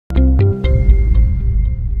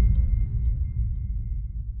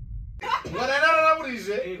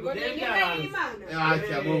warabuje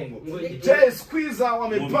acha Mungu J Squeezer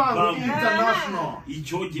wamepanga international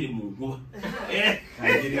icyogere mu nkuba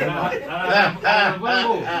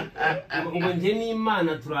ngo nje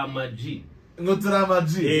n'Imana turamaji ngo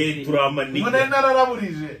turamaji turamani ngo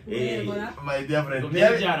nararaburije my dear friend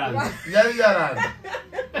yari yaranda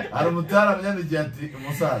ari umutara munyandikiye ati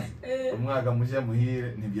umusaza umwaka mushye muhire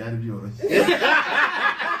ntibyari byoroshye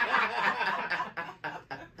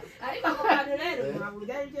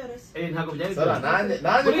ntabwo byari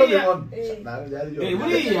nanjye ko bibona ntabwo byari byoroshye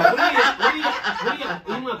buriya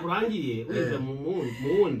umwaka urangiye uriza mu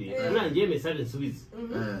wundi nangiye message nsubiza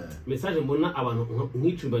message mbona abantu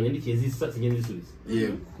nk'icumba nyandikiye zisa sigenda zisubiza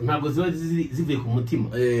ntabwo ziba zivuye ku mutima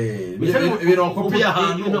binokopiye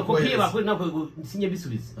ahantu binokopiye bakora ntabwo sinye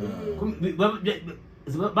bisubiza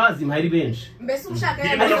bazima ari benshi mbese ushaka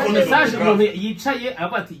message umuntu yicaye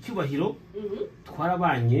avuga ati icyubahiro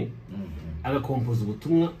twarabanye agakompoza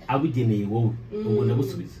ubutumwa abugeneye wowe ubwo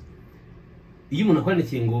ndabusubiza iyo umuntu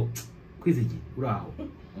akwandikiye ngo kwizigi uraho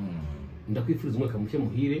ndakwifuriza umwaka mushya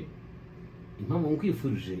muhire impamvu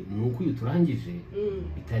nkwifurije ni uko uyu turangije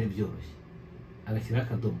bitari byoroshye agashyira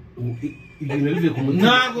akadomo ibintu bivuye ku mutima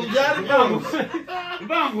ntabwo byari byoroshye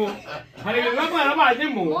impamvu hari ibintu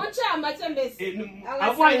barabanyemo mu ncamake mbese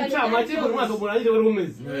avuye incamake ku mwaka murangije wari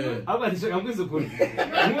umeze ahubwo ati shaka mbwiza ukuri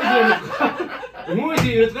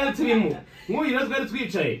nk'ugire twari turimo nk'ugire twari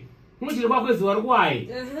twicaye nk'ugire kwa kwezi warwaye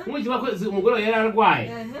nk'ugire kwa kwezi umugore yari arwaye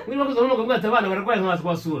nk'ugire kwa kwezi umugabo bwate abana barwaye nkaza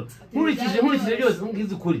kubasura nkurikije byose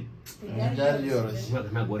mbwiza ukuri byari byoroshye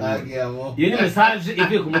ntabwo wari iyo ni message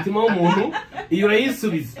ivuye ku mutima w'umuntu iyo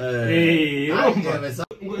urayisubiza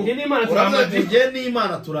njye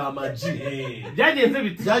n'Imana turamaji byagenze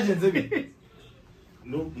bite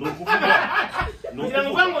kugira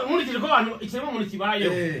ngo nkurikije ko abantu ikiremo umuntu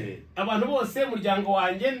kibayeho abantu bose umuryango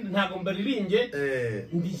wanjye ntabwo mbariringe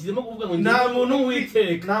ndishyizemo kuvuga ngo nta muntu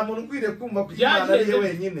witeka nta muntu ukwiriye kumva ko Imana ari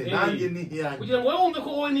wenyine nanjye ni iyanjye kugira ngo wowe wumve ko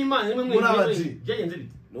wowe n'Imana imwe mwese byagenze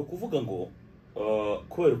bite ni ukuvuga ngo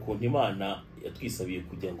kubera ukuntu Imana yatwisabiye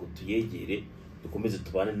kugira ngo tuyegere dukomeze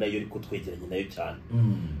tubane nayo ariko twegeranye nayo cyane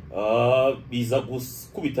biza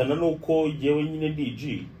gukubitana nuko yewe nyine DG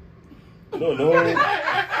noneho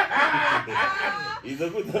iza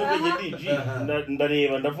gutandukanye DG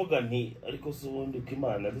ndareba ndavuga nti ariko se ubundi ko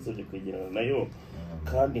Imana yadusoje kwegerana nayo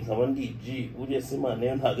kandi nkaba DG buriya se Imana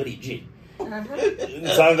yo ntago ari G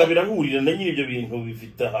nsanga birahurira na nyine ibyo bintu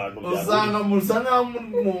bifite ahantu usanga musanga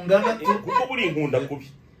mungana kuko buri inkunda kubi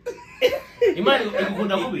Imana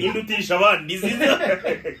igukunda kubi indutisha abandi izina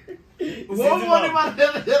wowe Imana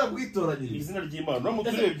yaragwitoranyije izina ry'Imana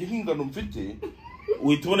namuturebye nk'ingano mfite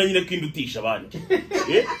uhita ubona nyine ko indutisha abandi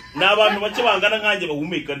ni abantu bake bangana nkanjye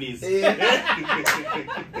bahumeka neza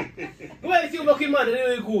kubera iki umva ko Imana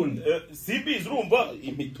rero ikunda simbizi urumva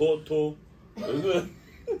imitoto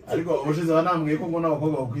ariko ubushize banambwiye ko ngo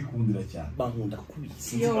n'abakobwa bakwikundira cyane bankunda kubi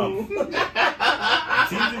sinzi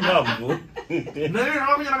impamvu nawe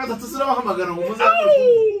nakugira gatatu sirabahamagara ngo muze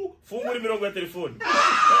fungura imirongo ya telefone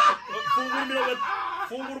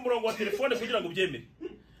fungura umurongo wa telefone kugira ngo ubyemere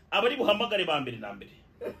abari buhamagare ba mbere na mbere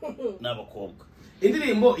n'abakobwa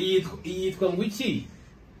indirimbo yitwa ngo iki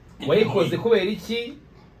wayikoze kubera iki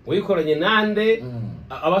wayikoranye nande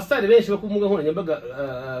abasitari benshi bakumuga nkoranyambaga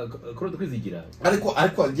kuri Twizigira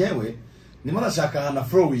ariko njyewe nimo nashaka hana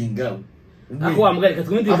flowing ako wambwira reka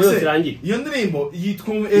twumve indirimbo yose irangiye iyo ndirimbo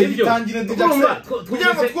yitwa itangire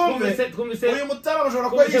kugira ngo twumve uyu mutara bashobora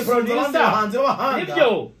kuba yisunze abandi bahanzi b'abahanga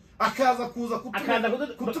akaza kuza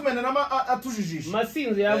kutumenera atujijisha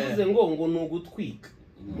Masinzi yavuze ngo ni ugutwika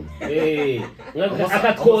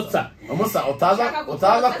akatwotsa umusa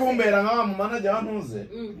utaza kumbera nka mu manager wantuze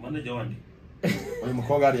manager wandi uyu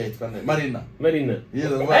mukobwa ari yitwa Marina bari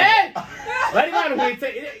barwitse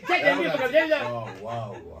cyajya bivuga bya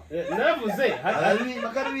wow naravuze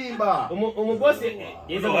aririmba umubosi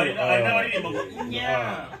yeza bari n'abaririmba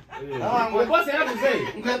umubosi yaravuze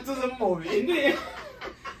ngatuze mu mubi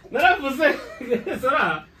naravuze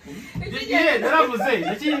sora naravuze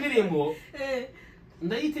nakiye indirimbo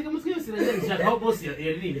ndayitega umutwe yose irashaka aho boss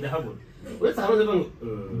yaririmba ndahabona uretse aho ngo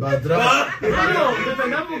badra no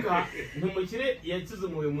ndavuga ntumukire yakize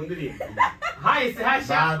umuye mu ndirimbo hahise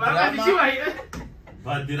hasha barakishibahira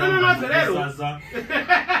badra saza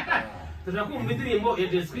turakumva indirimbo ya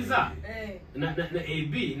Jesquiza na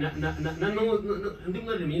AB na ndi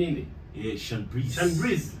mwari nyine Shan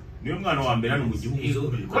Breeze niyo mwana wa mbere hano mu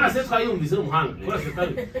gihugu kora se twayumvise umuhanga kora se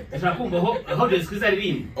twashaka kumva aho Jesquiza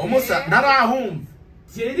aririmba umusa narahumva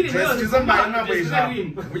Jesquiza mbaye nabwija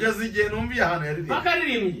kugeza igihe numviye ahantu yaririmba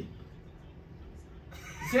akaririmbye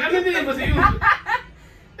cyane indirimbo ziyumva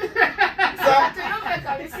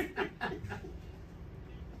kabisa.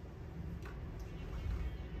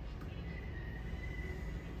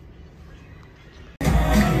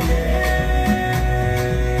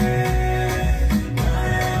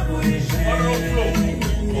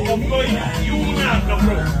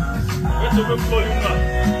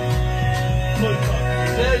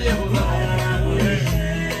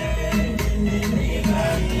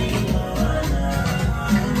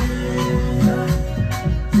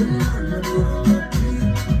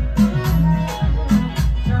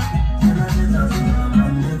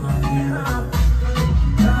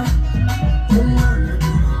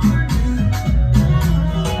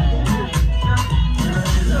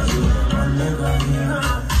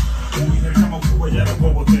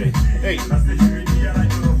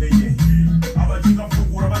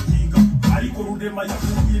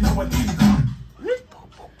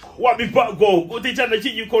 Wabipago utichana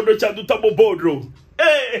cy'igikondo cya dutamo bodro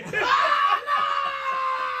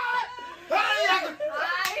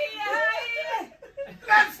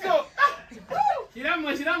Let's go. Shiramo.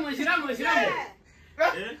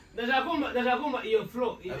 Ndajakumba iyo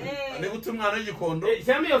flow. Ni gutumwana y'igikondo.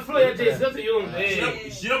 Shiramo iyo flow ya Jay Scott yumve.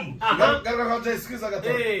 Shiramo. Garagaza Jay Scott gato.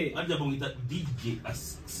 Ajya bongita DJ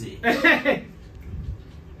Axe.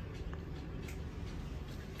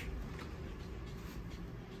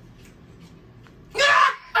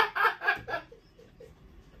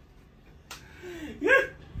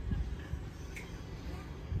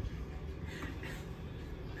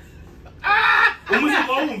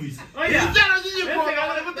 Umuziki wumvise. Oya. Ijana y'igikondo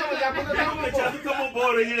bari gutamo cyadutamo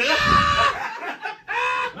bore nyine.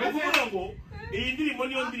 Bavuga ngo iyi ndirimbo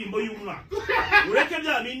niyo ndirimbo y'umwaka. Ureke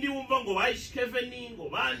bya bindi wumva ngo bayish Kevin ngo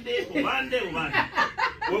bande.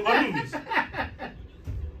 Wabumvise.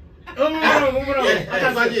 Umuro.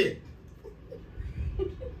 Atazagiye.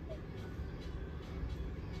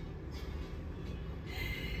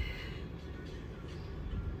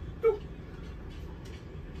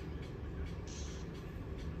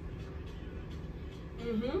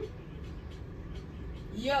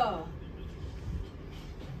 Yeah.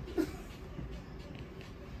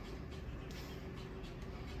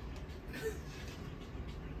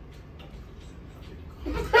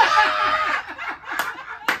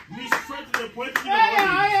 Straight to the point.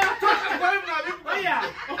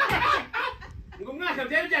 Ngo mwaka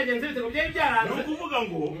byari byagenze bite ngo byari byaranze. No kuvuga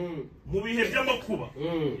ngo mu bihe by'amakuba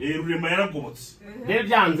Rurema yaragobotse. Byari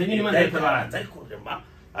byanze nyine Imana yatabaranze. Ariko Rurema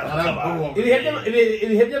aratabara.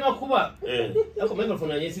 Ibihe by'amakuba. Ariko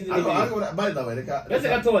microphone yanjye sinzi niba. Ariko by the way reka. Ese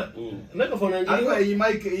gato microphone yanjye. Ariko iyi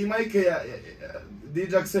mic ya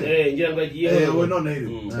DJ Axel. Ngira ngo agiye. We none iri.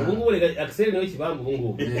 Ubu ngubu rega Axel niwe kibamba ubu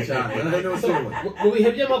ngubu. Cyane. Mu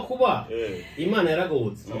bihe by'amakuba Imana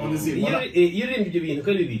yaragobotse. Iyo uririmba ibyo bintu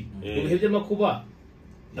ko bibi. Mu bihe by'amakuba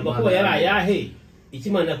amakuba yari ayahe iki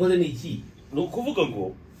Imana yakoze ni iki? Ni ukuvuga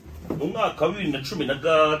ngo mu mwaka wa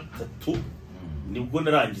 2013 nibwo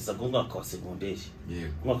narangizaga umwaka wa segonderi.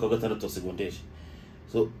 Umwaka wa 6 wa segonderi.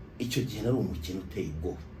 So icyo gihe nari umukene uteye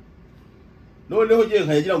ubwoba. Noneho ngiye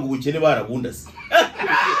nkagira ngo ubukene barabundaze.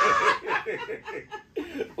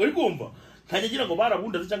 Uri kumva? Nkagira ngo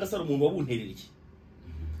barabundaze cyangwa se umuntu wabunterereye.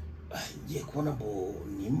 Ngiye kubona ngo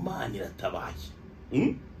ni Imana iratabaye.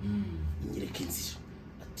 Nyereka inzira.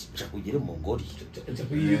 Ati kugera mu ngori.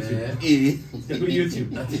 Kuri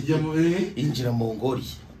YouTube. Injira mu ngori.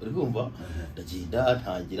 Uri kumva? Ndagenda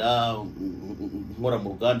ntangira nkora mu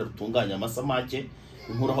ruganda rutunganya amasamake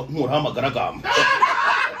nkura amagaragamba.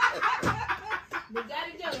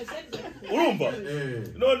 Urumva?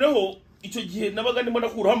 Noneho icyo gihe nabaga ndimo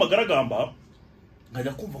nakuraho amagaragamba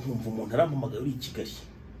nkajya kumva umuntu arampamagara uri i Kigali.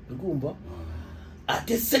 Urumva?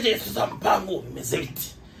 Ate seje tuzampango bimeze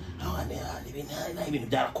biti. Ibintu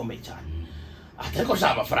byarakomeye cyane. Ariko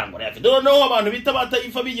shaka amafaranga urayafite. Noneho abantu bita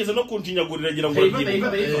batayifa bigeze no kunjinyagurira ngira ngo bagire.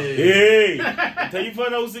 Tayifa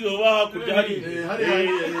nawe usigaye uba hakurya hari.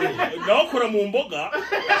 Nawe ukora mu mboga.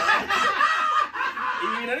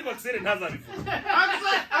 Ibintu ariko Axel ntazabivuga.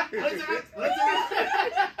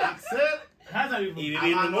 Axel ntazabivuga. Ibi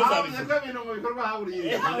bintu ntuzabivuga. Ko ibintu mu bikorwa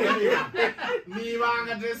haburiye.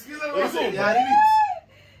 Nibanga Jessica rwose yari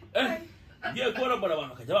bitse. Ngiye kubona abantu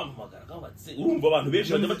bakajya bampamagara kabatse. Urumva abantu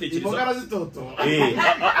benshi bajya batekereza. Imboga zitoto.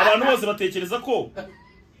 Abantu bose batekereza ko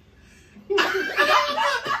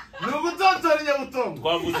nugutotora nyabutongo.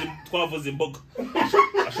 Twavuze imboga.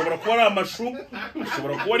 Ashobora kuba ari amashu,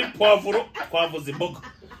 ashobora kuba ari poivro, twavuze imboga.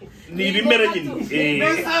 Ni ibimera nyine.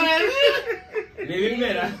 Ni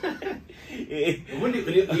ibimera. Ubundi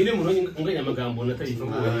iri mu nganya amagambo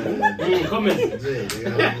natarifunguye. Komeze.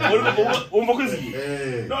 Umva ko izi.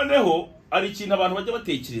 Noneho ari ikintu abantu bajya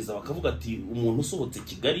batekereza bakavuga ati umuntu usohotse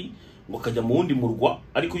Kigali ngo kajya mu wundi murwa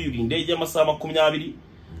ariko yuri indege y'amasaha 20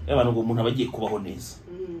 y'abantu ngo umuntu abagiye kubaho neza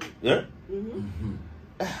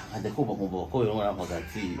ande kumva ko bero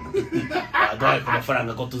nk'amagati adaye ku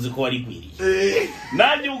mafaranga ko tuzi ko wari gwiriye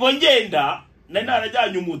nanjye ubwo ngenda nari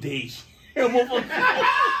narajyanye umudeyi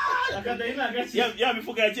ya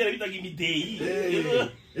mifuka ya kera bitaga imideyi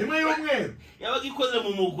imwe y'umweru yabaga ikoze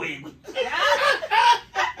mu mugwegwe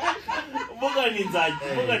mvuga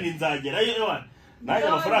ni nzagera naje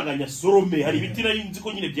amafaranga nyasorome hari ibiti nari nzi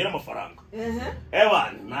ko nyine byera amafaranga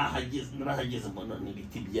nahageze mbona ni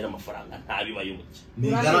ibiti byera amafaranga ntabibaye muke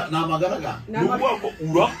namagaraga nuko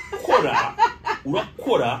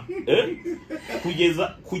urakora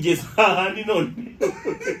kugeza ahandi none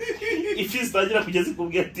ifi zitangira kugeza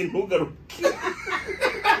ikubwira ati ntugaruke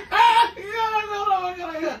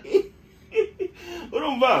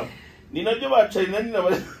urumva ni nabyo bacari nani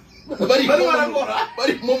bari barakora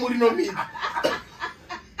barimo muri no miti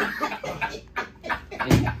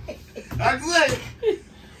Axel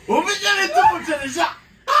umujyane tumuceresha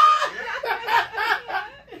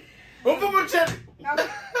umucere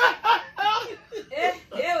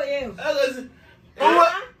yewe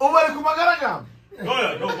ubari kumagaraga oya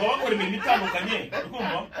no bakora imirimo itandukanye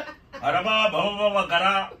urumva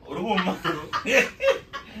arababagara urumva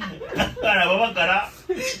arababagara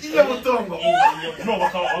iyo mutongo no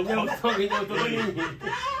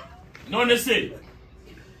none se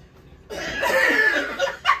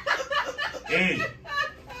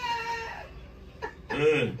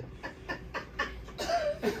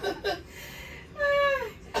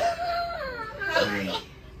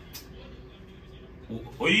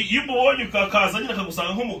iyo ubonye ukakaza nyine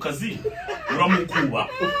akagusanga nko mu kazi uramukuba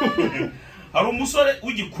hari umusore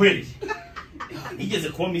w'igikweri nigeze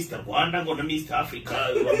kuba Mr. Rwanda ngo na Mr. Africa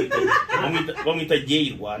bamwita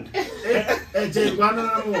Jay Rwanda Jay Rwanda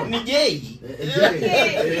namuona ni Jay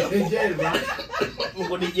Rwanda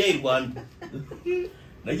ngo ni Jay Rwanda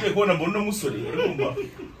nagiye kubona mbona umusore urumva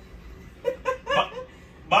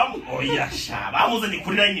bamuzanye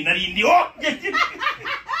kuri line narindi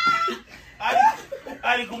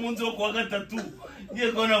ari ku munsi wo kuwa gatatu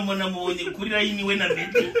ngiye kubona mbona mubonye kuri line we na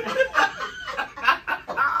Betty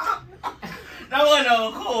nabona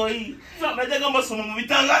bakoyi najyaga amasomo mu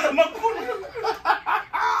bitangazamakuru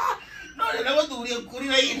none nabo duhuriye kuri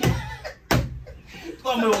line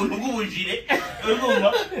twambaye ubuntu bw'ubujire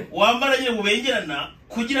urumva wambara nyine bubengerana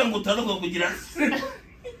kugira ngo utaza kugira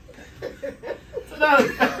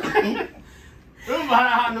urumva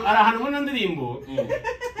hari ahantu muri ndirimbo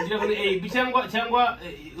kugira ngo ni cyangwa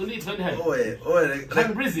undi twandi hari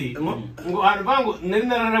kandi Breezy ngo ahantu bango nari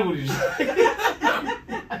nararaburije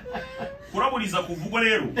kuraburiza kuvugwa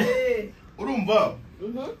rero urumva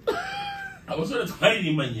abasore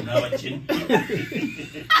twaririmanye n'abakene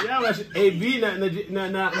yabashe AB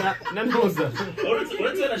na ntoza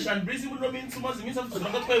uretse na Sean Breezy muri no minsi umaze iminsi afite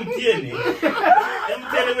utunanga twa MTN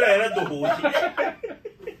buriya yaradohoye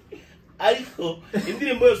ariko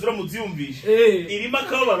indirimbo yose uramutse uyumvishe irimo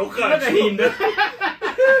akababaro kacu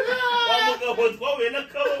wa mugabo twahuye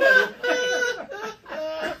n'akababaro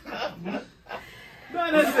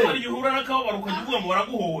none se ari yuhura n'akababaro ukajya uvuga ngo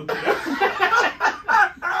baraguhohotera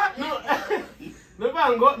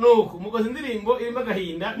Bango nuko mukoze indirimbo irimo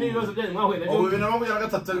agahinda n'ibibazo byanyu mwahuye nabyo. Ubu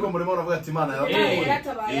 2023 ariko murimo uravuga ati Imana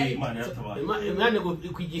yaratabaye. Imana yaratabaye. Imana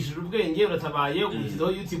kwigishira ubwenge uratabaye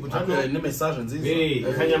ukizaho YouTube channel ni message nziza.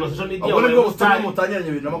 Kanyama social media. Ubwo nibwo butuma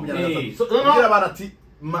mutanyanye 2023. Kugira barati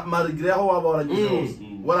malgré aho waba warangize hose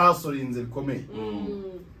warahasorinze bikomeye.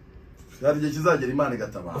 Hari igihe kizagera Imana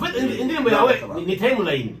igatabara. Indirimbo yawe ni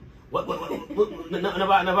timeline.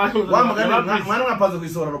 Mwana mwapaze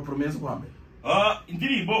kwisohora promesse kwambere.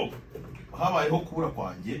 Indirimbo habayeho kubura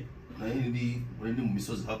kwanjye nari ndi mu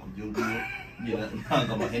misozi hakurya ngira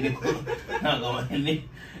ntanga amahene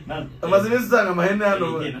amazina zitanga amahene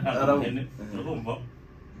hano arabone urumva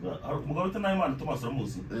umugabo utanaye Imana Thomas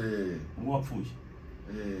Ramuzi umwe wapfuye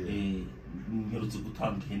ngerutse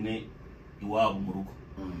gutanga ihene iwabo mu rugo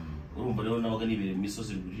urumva rero nabaga nibere mu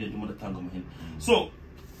misozi bigurije ndimo ndatanga amahene so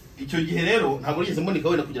icyo gihe rero ntabwo rigeze mboneka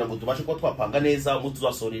wenda kugira ngo tubashe kuba twapanga neza umunsi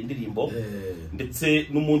tuzasohora indirimbo ndetse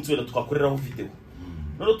n'umunsi wenda twakoreraho video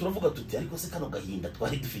none turavuga tuti ariko se kano gahinda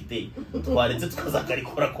twari dufite twaretse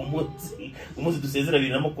tukazakarikora ku umunsi dusezera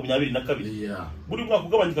 2022 buri mwaka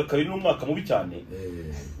ugabanyika kabiri n'umwaka mubi cyane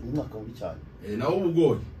umwaka mubi cyane nawo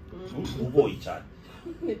ubugoyi cyane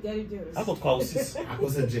ako twawusize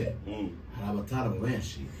akoze je hari abataramu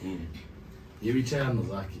benshi iyo bicaye hano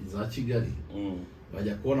za Kigali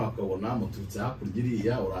bajya kubona bakabona muturutse hakurya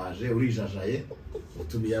iriya uraje urijajaye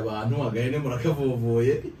utumiye abantu agahene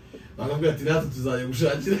murakavovoye bakabwira ati natwe tuzaje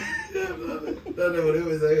gushakira none buri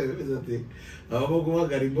wese biza ati abo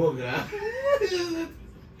guhagara imboga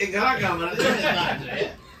igaragamara cyane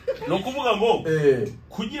no kuvuga ngo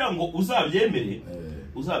kugira ngo uzabyemere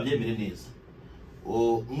neza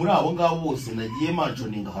muri abo ngabo bose nagiye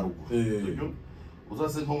manjoninga haruguru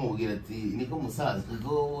uzase nko mubwira ati niko musaza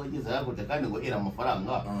ngo wageze hakurya kandi ngo era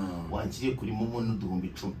amafaranga wankiriye kuri momo n'uduhumbi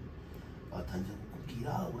 10 batangira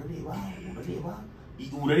kukubwira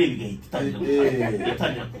urareba igahita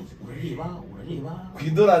itangira kuza urareba ku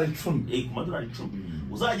idolari 10 ku madolari 10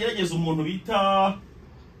 uzagerageza umuntu bita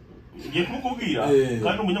ngiye kumukubwira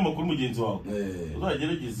kandi umunyamakuru mugenzi wawe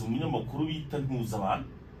uzagerageza umunyamakuru bita ntuza abantu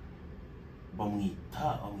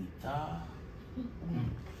bamwita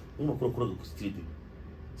umunyamakuru kuraga ku street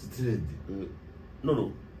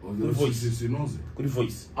no kuri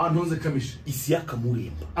voice ntuze kamisha Isiyaka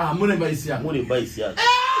Muremba Muremba Isiyaka Muremba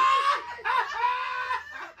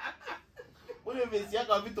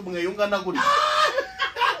Isiyaka afite umweyunga naguri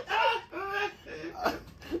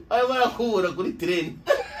ayo barakubura kuri train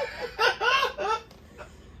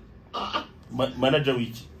manager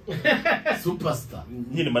wiki superstar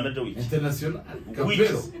nyine manager wiki international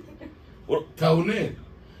kapero taune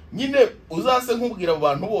nyine uzase nkubwira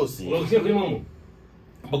abantu bose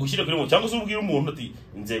bagushyira kuri momo cyangwa se ubwira umuntu ati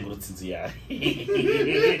nzengurutse inzu yawe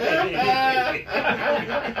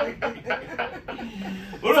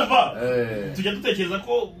urumva tujya dutekereza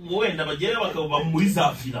ko wenda bagera bakaba muri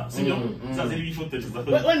za fila sibyo zazira ibifotoje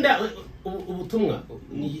wenda ubutumwa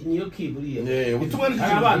niyo kiburiye ubutumwa ni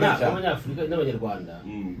abana b'abanyafurika n'abanyarwanda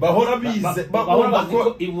bahora bize bahora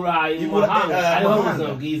ko iburayi mu mahanga ariho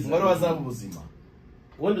ubuzima bwiza bari bazaba ubuzima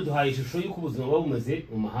wenda duhaye ishusho y'uko ubuzima buba bumeze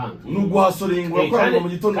mu mahanga n'uguhasorengura ko mu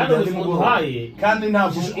gitondo kandi ubuzima duhaye kandi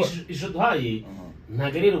ntabwo ishusho duhaye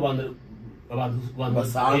ntabwo ari rubanda abantu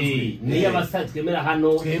basanzwe niyo abasitari twemera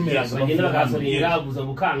hano bagenda bagahasorenga ubuzima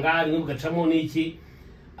bukanga rimwe bugacamo n'iki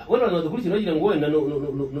wenda abantu badukurikira bagira ngo wenda ni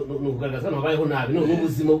ukugaragaza hano habayeho nabi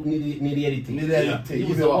n'ubuzima ni reality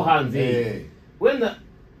y'ubuzima bwo hanze wenda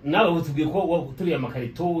nawe utubwiye ko turiye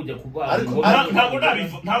amakarito ujya kuba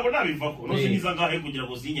ntabwo nabivako no siniza ngahe kugira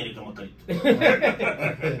ngo zinyereke amakarito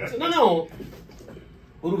no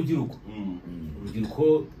urubyiruko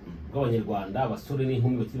rw'abanyarwanda abasore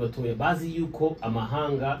n'inkumi bakiri batoya bazi yuko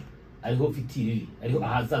amahanga ariho fitiriri ariho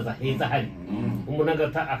ahazaza heza hari umuntu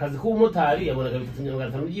agata akazi k'ubumotari yabonaga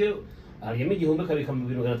 3,500 ugiye hariyemo igihumbi kabika mu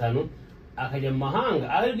 2,500 akajya mu mahanga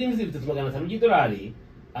ari bwinzi 3,500 by'idolari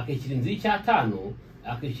akishyura inzu y'Icyatanu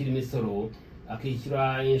akishyura imisoro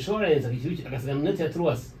akishyura insurance akishyura agasigana net ya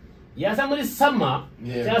truwasi yaza muri sama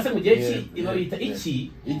cyangwa se mu gihe iba bita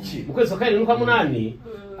iki mu kwezi kwa 7 n'ukwa 8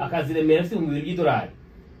 akaziremera afite mu 2 by'idolari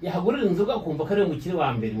yahagurira inzoga akumva ko ari umukire wa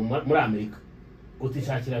mbere muri Amerika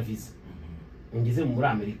utishakira visa ungeze muri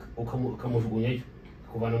Amerika ukamujugunyayo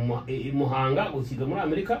kuvana mu Muhanga ukiga muri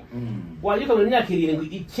Amerika wajya mu myaka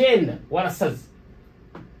 7-9 warasaze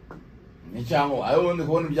ni cyangwa ayo wundi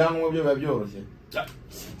kubona ibyangombwa byo biba byoroshye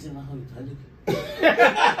sinzi naho bitandika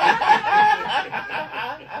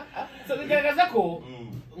so bigaragaza ko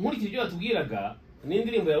nkurikije ibyo batubwiraga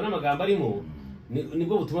n'indirimbo yawe n'amagambo arimo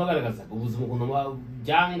nibwo butumwa agaragaza ubuzima ukuntu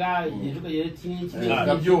byanga igihe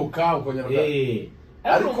ukabyuka ukongera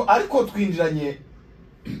ariko twinjiranye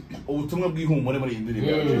ubutumwa bw'ihumure muri iyi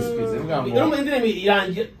ndirimbo ya Jesse Pizza mu indirimbo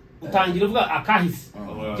irangira utangira uvuga akahise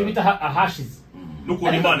cyo bita ahashize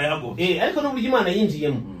n'ukuntu Imana yago ariko n'uburyo Imana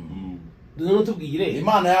yinjiyemo duno tubwire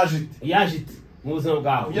Imana yajite mu buzima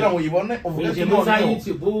bwawe kugira ngo uyibone uvuge ati no za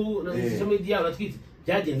YouTube na social media batwite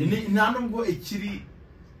byagenze nta nubwo ikiri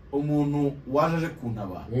umuntu waje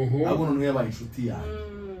kuntabara ahubwo none yabaye inshuti yawe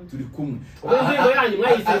turi kumwe ubwo yanyu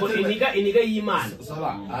mwayise ngo iniga y'Imana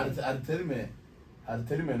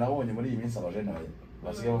ariterime nabonye muri iyi minsi abajene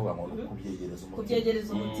basigaye bavuga ngo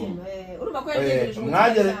kubyegereza umutima urumva ko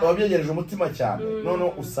wabyegereje umutima cyane none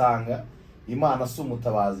usanga Imana si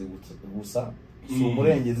umutabazi gusa si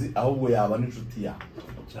umurengezi ahubwo yaba n'inshuti yawe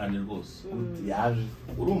cyane rwose yaje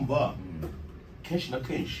urumva kenshi na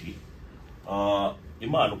kenshi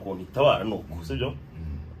Imana ukuntu itabara nuko sibyo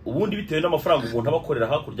ubundi bitewe n'amafaranga umuntu abakorera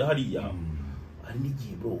hakurya hariya hari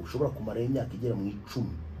n'igihe bro ushobora kumara imyaka igera mu 10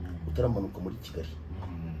 utaramanuka muri Kigali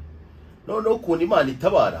noneho ukuntu Imana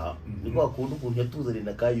itabara niko akunda ukuntu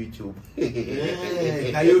yatuzanira ka YouTube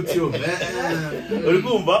uri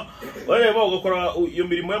kumva bareba ugakora iyo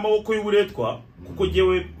mirimo y'amaboko y'uburetwa kuko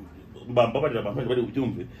jewe mbambabarira abantu bari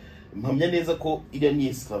ubyumve mpamya neza ko iriya ni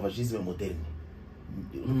esclavagisme moderne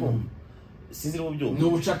sinzi mu byumve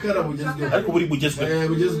n'ubucakara bugezweho ariko buri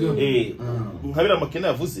bugezweho nkabira makena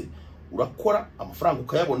yavuze urakora amafaranga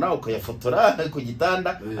ukayabona ukayafotora ku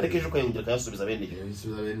gitanda ariko ejo ukayongera ukayasubiza bene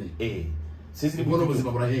sinzi ngo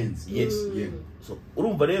n'ubuzima burahenze. Yes. So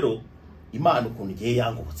urumva rero Imana ukuntu igiye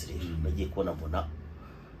yangobotse rero nagiye kubona mbona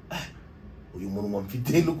uyu munwa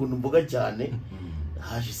mfite n'ukuntu mvuga cyane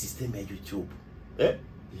haje system ya YouTube.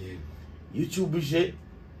 YouTube je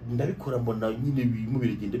ndabikora mbona nyine birimo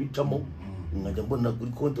biragenda bicamo nkajya mbona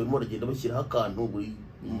kuri konti barimo baragenda bashyiraho akantu buri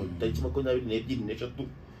tariki 22-23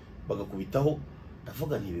 bagakubitaho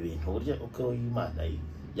ndavuga nti ibi bintu burya uko Imana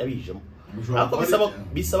yabijemo ako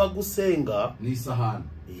bisaba gusenga n'isahani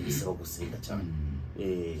bisaba gusenga cyane.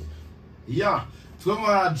 Ya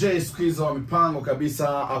twumva Jay Squeezer wa mipango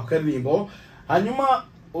kabisa akaririmbo. Hanyuma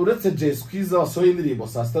uretse Jay Squeezer wasohoye indirimbo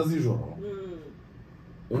saa 6 z'ijoro,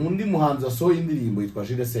 undi muhanzi wasohoye indirimbo yitwa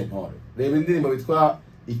Jules Sentore. Reba indirimbo yitwa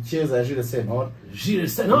Ikeza ya Jules Sentore.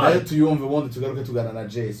 Jules Sentore nayo tuyumve ubundi tugaruke tugana na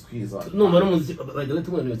Jay Squeezer. Numva n'umuzi bagenda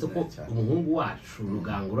tumwemeza ko umuhungu wacu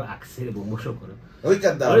Rugangura Axel bo mushokora.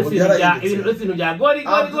 Oika da ibintu bya gori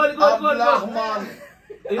Abdulrahman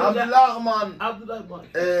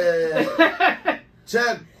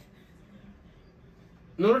check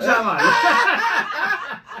Nurujama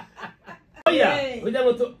oya ujya ngo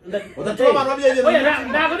udatuma abantu babyegera oya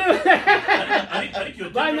ntabwo ariko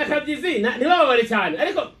bana kabyizi ntibababare cyane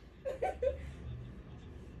ariko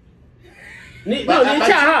ni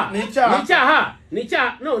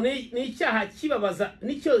icyaha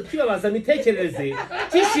kibabaza mitekerereze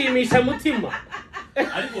kishimisha mutima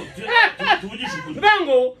ariko tuvugisha ukuri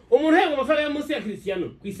ngo umuntu uhembwa amafaranga yo munsi ya Cristiano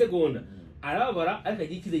ku isegonda arababara ariko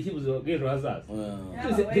agiye ikize kibuzo bw'ejo hazaza.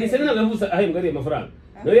 Cristiano ntabwo yavuze ahembwa ari amafaranga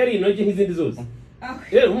nayo yari inoge nk'izindi zose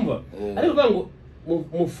rero umva ariko ngo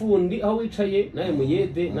mufundi aho wicaye nawe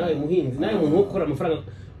muyede nawe muhinzi nawe umuntu ukora amafaranga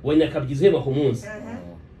wa nyakabyizi uhembwa ku munsi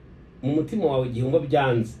mu mutima wawe igihumba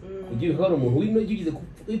byanze ugiye ukora umuntu w'inoge ugize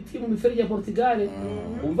mu miferi ya Portugal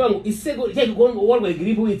umva ngo isego cyangwa ngo warwaye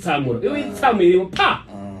grippe witsamura iyo witsamuye pa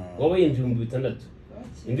waba yinjiye mu 6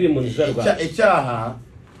 indirimbo nizarwa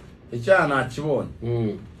icyaha nakibonye.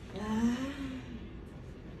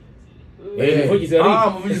 Muvugizi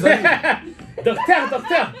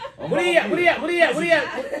Docteur buriya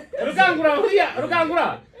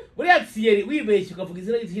Rugangura buriya Thierry wibeshye ukavuga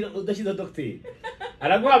izina udashyize Docteur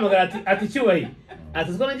araguhamagara ati cyubahi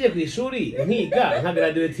ati ko nagiye ku ishuri nkiga nka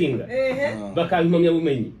graduatinga bakampamya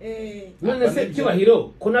bumenyi none se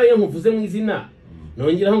cyubahiro ko nawe nkuvuze mu izina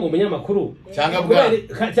nongeraho ngo umunyamakuru cyangwa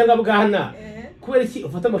bwana kubera iki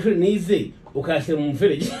ufata amashuri nize ukayashyira mu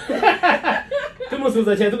mferege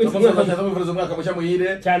tumusuza cyane tumusuza umwaka mushya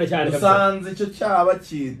muhire cyane usanze icyo cyaba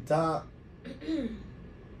kita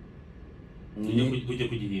ujye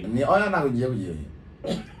kugihira ni oya ntabwo ugiye kugihira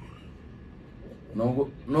no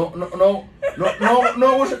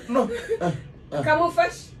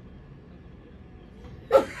kamufashe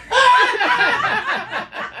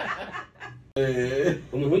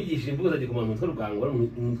umuntu wigisha imvugo agiye kumara umutwe Rugangura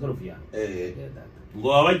umutwe Ruvuya ngo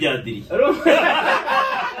wabajyadiriye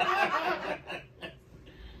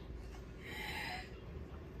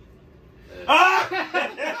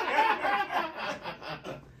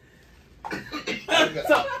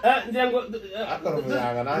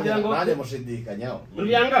nanjye mushidikanyaho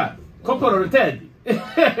Rubyanga kokoro rutedi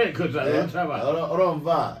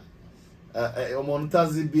urumva umuntu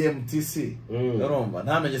utazi BMTC urumva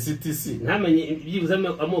ntamenye CTC ntamenye ibyibuze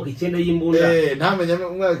amoko 9 y'imbunda ntamenye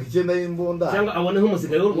umwaka 9 y'imbunda cyangwa abone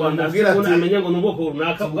nk'umusigaye w'u Rwanda amenya ngo nuboko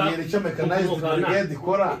runaka bwa icyo mechanized brigade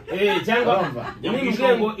ikora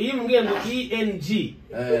cyangwa iyo ENG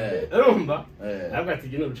urumva ntabwo ati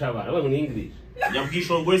gino rucabana abantu ni English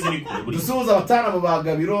yabwishongoye ziri kure buri dusuza abatana mu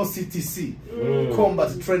bagabiro CTC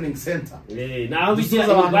Combat Training Center naho bigira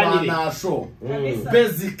abantu na show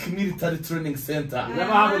Basic Military Training Center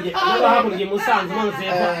n'abahaguye Musanze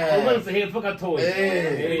umanutse hepfo gatoya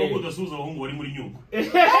ngo udasuza abahungu bari muri nyungu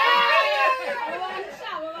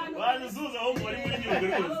banzuza abahungu bari muri nyungu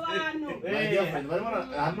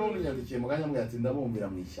hano n'inyandikiye muganya mwati ndabumvira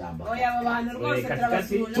mu ishyamba oya abo bantu rwose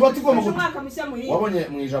turabasuye tuba tugomba umwaka mushya muhire wabonye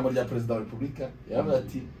mu ijambo rya Perezida wa Repubulika yavuze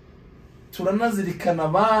ati turanazirikana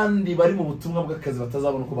abandi bari mu butumwa bw'akazi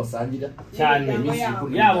batazabona uko basangira cyane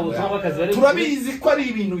yabo ubutumwa bw'akazi bari turabizi ko ari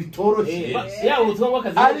ibintu bitoroshye yabo ubutumwa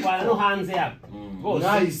bw'akazi bari kwana no hanze yabo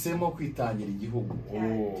mwahisemo kwitangira igihugu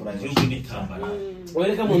igihugu n'itambara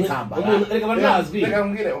wereka umuntu reka banazwi reka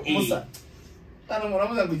mbwire umusa hano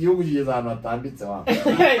muramuza ngo igihugu kigeze ahantu hatambitse wa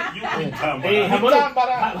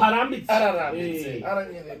harambitse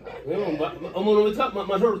umuntu witwa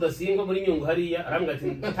Major Rudasingwa muri Nyungu hariya arambwira ati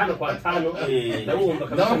 5 kwa 5 ndabumva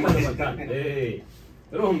kabisa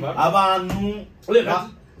urumva abantu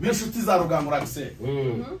b'inshuti za Rugangura Axel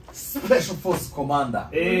Special Force Commander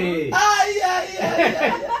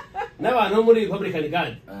n'abantu bo muri Republican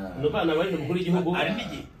Guard n'abana bari mu kuri igihugu ari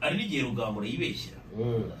n'igihe Rugambura yibeshyira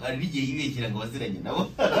ari n'igihe yibeshyira ngo baziranye nabo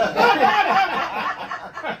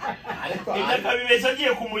akabibeshya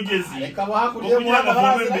agiye ku mugezi reka abahakurya y'umuhanda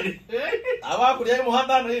barazi abahakurya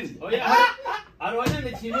y'umuhanda hano hirya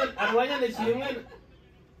arwanyandikiye imwe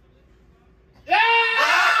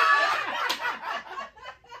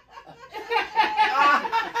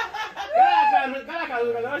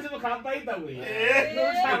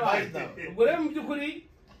ubwo rero mu by'ukuri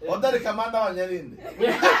odari kamanda wanyarinde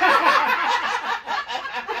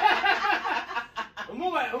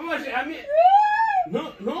umubaje ami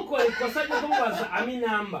ntukore ikosa ryo kumubaza ami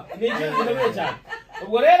namba ni ikintu gikomeye cyane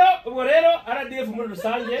ubwo rero RDF muri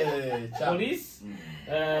rusange polisi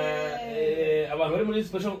abantu bari muri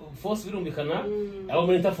special force birumvikana abo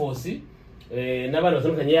muri interforce n'abandi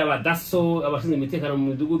batandukanye y'abadaso abashinzwe umutekano mu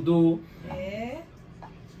midugudu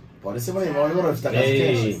polisi bahimba bari bafite akazi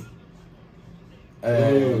kenshi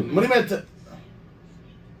muri mete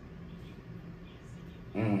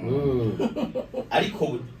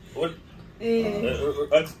ariko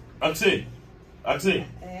Axel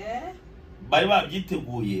bari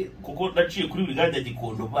babyiteguye kuko naciye kuri brigade ya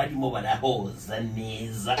Gikondo barimo barahoza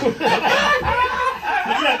neza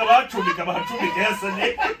kugira ngo abacumbika yasane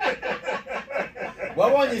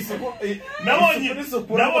wabonye isuku nabonye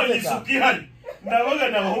isuku ihari ndabaga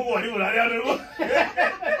n'abahungu bari burari hano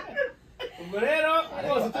ubwo rero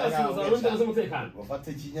rwose turasubiza urundi rw'umutekano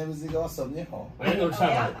bafata ikinyabiziga wasomyeho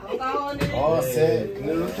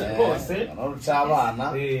hose n'urucabana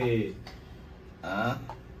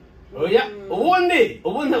oya ubundi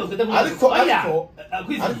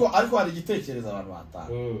ariko hari igitekerezo abantu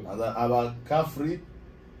batanga aba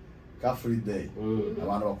ka free day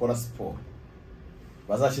abantu bakora siporo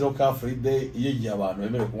bazashyiraho ka free day iyo igihe abantu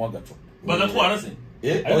bemerewe kunywa agacupa bagatwara se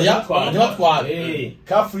ntibatwara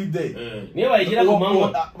ka free day niyo bayigira ku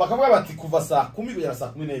manywa bakavuga bati kuva saa 10 kugera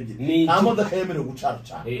saa 12 nta modoka yemerewe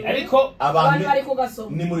gucaruca ariko abantu bari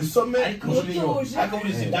kugasoma ni muri some ariko muri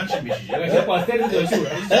si byanshimishije agashyira kwa steri z'ibyo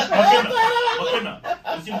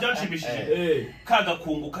byanshimishije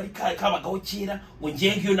kagakungu kari kabagaho kera ngo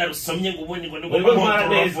ngiye ngiyo narusomye ngo ubone ngo ntwara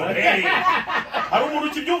neza hari umuntu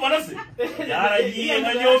ukibyumva na se yaragiye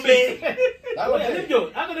nka nyombe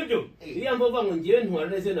nibyo iriya mvuga ngo ngiye ntwara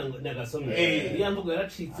neza nagasomye iriya mvugo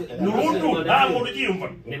yaracitse n'urundi nta muntu ugiyumva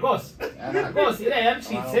ni rwose iriya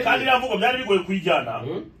yaracitse kandi iriya mvugo byari bigoye kuyijyana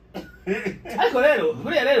ariko rero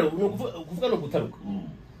buriya rero ni ukuvuga no gutaruka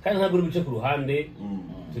kandi ntabwo uri buce ku ruhande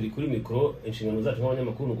turi kuri mikoro inshingano zacu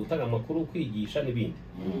nk'abanyamakuru ni ugutanga amakuru kwigisha n'ibindi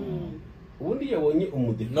ubundi iyo yabonye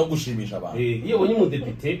umudepite no gushimisha abantu iyo yabonye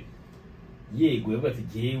umudepite yego yavuga ati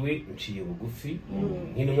jyewe nciye bugufi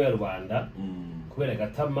nk'intumwa ya rubanda kubera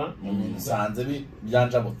gatama nsanze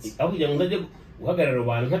byanjabutse aho kugira ngo ndajye guhagarara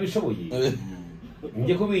rubanda ntabishoboye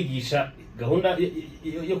njye kubigisha gahunda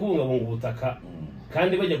yo kubungabunga ubutaka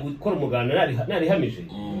kandi bajya gukora umuganda narihamije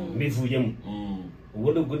mbivuyemo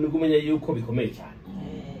ubundi ubwo nibwo umenya yuko bikomeye cyane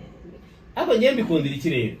ariko ngiye mbikundira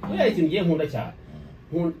ikirere buriya ikintu ngiye nkunda cyane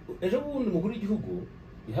ejo bundi umukuru w'igihugu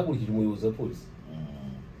yahagurukije umuyobozi wa polisi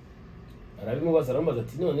arabimubaza aramubaza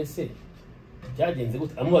ati none se byagenze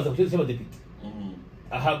gute amubaza ku kibazo cy'abadepite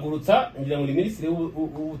ahagurutsa ngira ngo ni minisitiri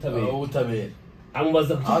w'ubutabera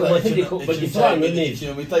amubaza ku kibazo amategeko bagisobanuye neza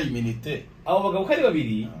ikintu bita iminite abo bagabo uko ari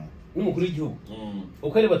babiri n'umukuru w'igihugu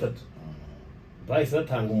uko ari batatu bahise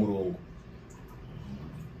batanga umurongo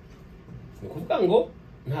ni ukuvuga ngo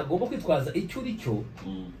ntagomba kwitwaza icyo uri cyo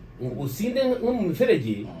ngo usinde nko mu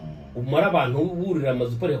miferege umara abantu burira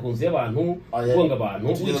amazu uparika ku nzu y'abantu ugonga abantu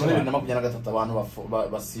tugeze muri 2023 abantu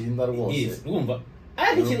basinda rwose urumva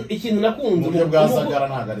ariko ikintu nakunze uburyo bwazagara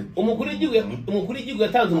ntagari umukuru w'igihugu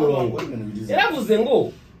yatanze umurongo yaravuze ngo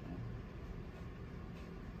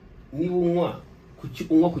niba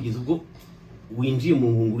unywa kugeza ubwo winjiye mu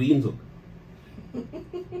ngunguru y'inzoga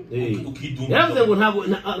yaravuze ngo ntabwo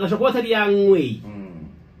agashobora kuba atari yanyweye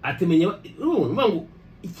atemenya urumva ngo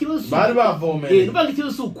ikibazo bari bavomeye urumva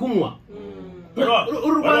ikibazo si ukunywa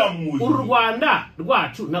uru Rwanda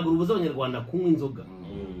rwacu ntabwo rubuza abanyarwanda kunywa inzoga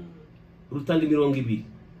rutanga 200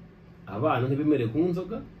 abana ntibemerewe kunywa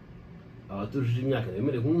inzoga abatujije imyaka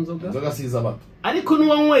ntibemerewe kunywa inzoga siza abato ariko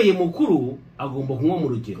n'uwanyweye mukuru agomba kunywa mu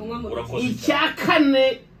rugero icya kane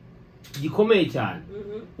gikomeye cyane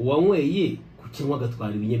uwanyweye kukinywa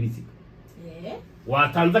agatwara ibinyabiziga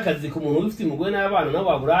watanze akazi ku muntu ufite umugore n'abana nabo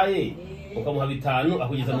baburaye ukamuha 5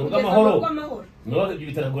 akugeza mu rugo amahoro nawe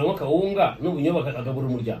bitanaguramo akawunga n'ubunyobwa akagabura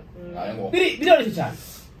umuryango biroroshye cyane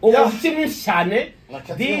umuziki mwinshi cyane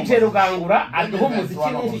DJ Rugangura aduha umuziki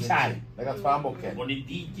mwinshi cyane reka twambuke ngo ni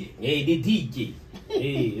DJ ni DJ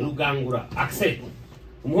Rugangura Axel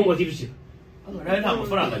umuhungu akibishira nawe nta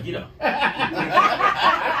mafaranga agira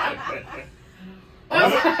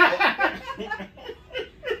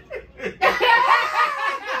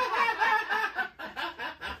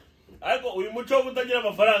ariko uyu muco wo kutagira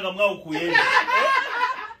amafaranga mwawukuye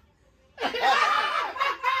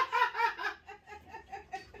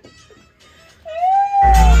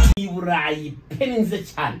i Burayi peni nziza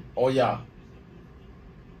cyane oya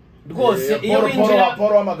rwose iyo winjira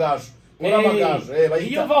Paul w'amagaju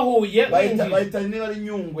iyo vahuye bahita niba ari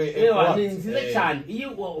Nyungwe ni nziza cyane iyo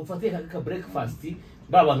ufatiye ka breakfast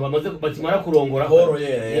ba bantu bamaze bakimara kurongora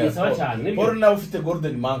ni sawa cyane Paul nawe ufite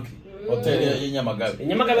Golden Monkey hotel y'Inyamagabe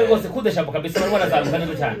Inyamagabe rwose kudeshapo kabisa bari barazamuka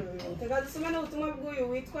neza cyane dusome n'ubutumwa bw'uyu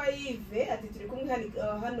witwa Yves ati turi kumwe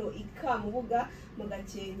hano Ikamubuga mu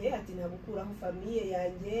Gakenke ati ntabukuraho famiye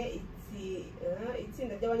yanjye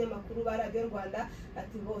itsinda ry'abanyamakuru ba Radio Rwanda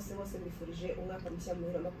ati bose mbifurije umwaka mushya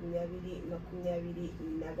muhira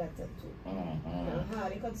 2023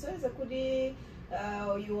 reka dusoreze kuri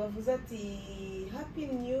uyu wavuze ati Happy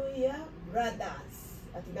New Year brothers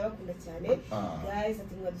ati ndabakunda cyane guys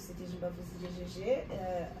ati mwadusekeje imbavu zigejeje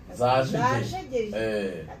zajegeje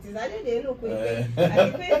ati zajegeje n'ukuri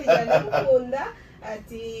ati kwezi cyane gukunda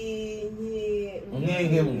ati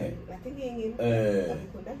nk'imwe ati nk'imwe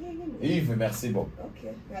akunda nk'imwe Yves merci beaucoup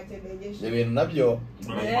okay ntakendegeje ibintu nabyo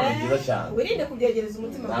byiza cyane wirinde kubyegereza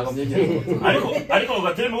umutima ntabwo byegereza umutima ariko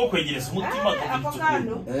ugateremo wo kwegereza umutima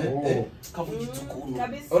kavugitse ukuntu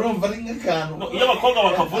urumva ari nk'akantu iyo abakobwa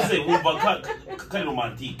bakavuze wumva kari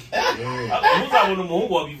romantike ntuzabona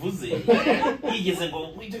umuhungu wabivuze yigeze ngo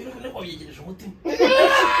ibyo bintu ko byegereje umutima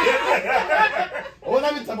ubona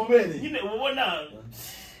bitamubereye nyine ubona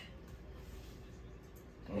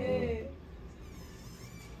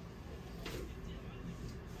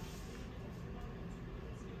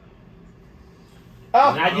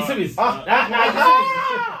nta gisubizo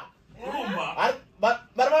urumva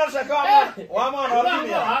barimo barashaka wa mwana wa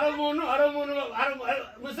Bibiliya hari umuntu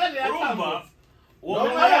musani urumva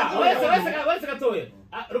wese gatoya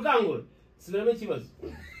rukangura subiramo ikibazo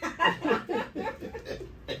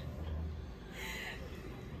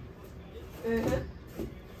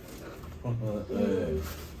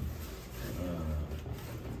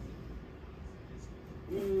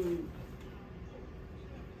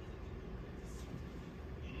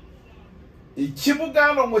ikibuga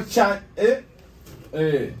ngo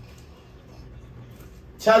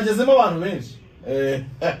cyagezemo abantu benshi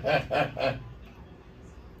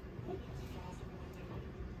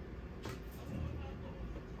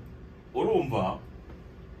urumva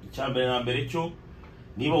icyambere na mbere cyo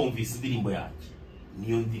niba wumvise indirimbo yanjye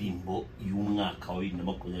niyo ndirimbo y'umwaka wa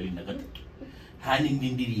 2023 nta n'indi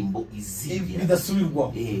ndirimbo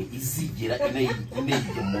idasubirwaho izigera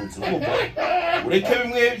inayijya mu nzu ureke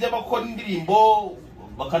bimwe by'abakora indirimbo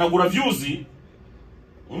bakanagura views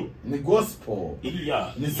ni gospel iriya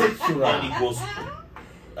ni secular ni gospel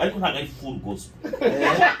ariko ntabwo ari full gospel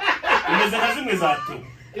imeze nka zimwe za Theo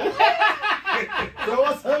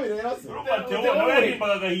Theo nawe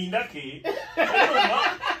yarimbaga agahinda ke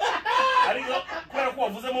ariko kubera ko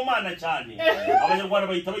wavuze mu mana cyane abanyarwanda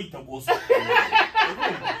bahita bayita gospel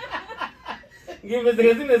ngimeze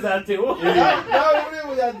nka zimwe za Theo nawe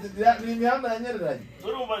ni imihanda yanyereranye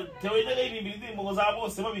urumva Theo yajyaga yirimbira indirimbo za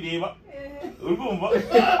bose babireba urumva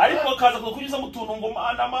ariko akaza kunyuza mu tuntu ngo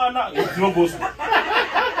mana ziba gospel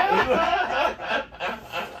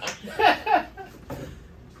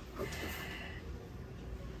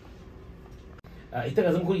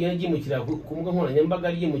itangazamakuru ryimukira ku mbuga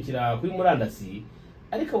nkoranyambaga ryimukira kuri murandasi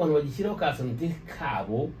ariko abantu bagishyiraho ka sanite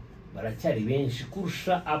kabo baracyari benshi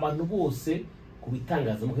kurusha abantu bose ku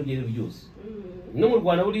bitangazamakuru ibyo byose no mu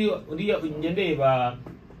Rwanda buriya ndeba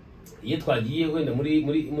iyo twagiye wenda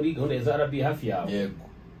muri gahunda ya RBA hafi yawe yego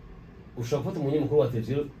ushobora gufata umunyamakuru wa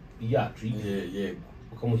televiziyo yacu yego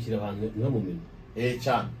ukamushyira abantu no mu minwe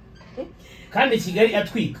cyane kandi Kigali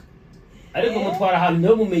atwika ariko mutwara ahantu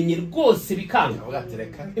nabo mumenye rwose bikanga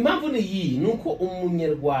impamvu ni iyi nuko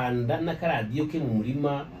umunyarwanda n'akaradiyo ke mu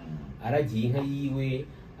murima aragiye inka yiwe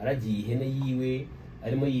aragiye ihene yiwe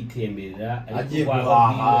arimo yitemberera agiye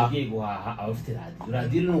guhaha abafite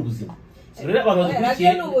radiyo ni ubuzima rero abantu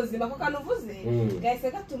badukurikiye ni ubuzima ko kanuvuze gahise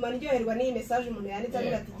gatuma ndyoherwa n'iyi message umuntu yanditse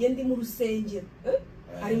avuga ati gende mu rusengero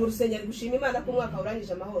ari mu rusengero gushima Imana ko umwaka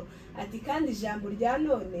urangije amahoro ati kandi ijambo rya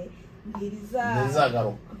none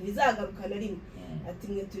ntizagaruka na rimwe ati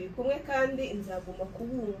mwe turi kumwe kandi nzaguma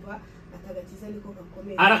kubumva atagakiza niko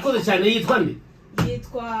gakomeye arakoze cyane yitwa nde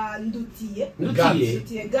yitwa Ndutiye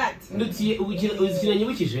Gati Ndutiye ubukira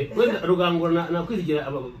nyibukije wenda rugangura nakwizigira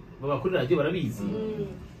abakuri radio barabizi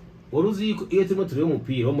wari uzi iyo turimo tureba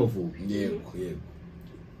umupira w'Amavubi yego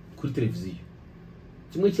kuri televiziyo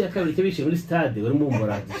kimwe cya kabiri cy'abishe muri stade barimo bumva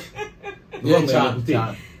radiyo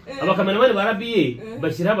abakameramani ba RBA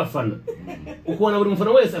bashyiraho abafana ukubona buri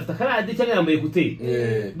mufana wese afite akaradiyo cyangwa yambaye kuteri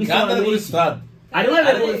kandi ari muri stade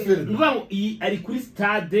ari kuri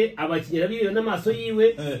stade abakinnyi barabireba n'amaso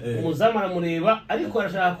yiwe umuzamu aramureba ariko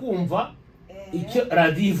arashaka kumva icyo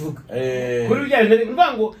radiyo ivuga kuri bijyanye n'uvuga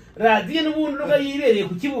ngo radiyo n'ubundi nubwo yibereye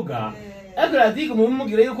ku kibuga ariko radiyo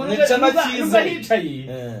mumubwira yuko nubwo hicaye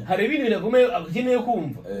hari ibindi bintu akomeye akeneye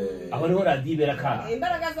kumva aho niho radiyo ibera akaga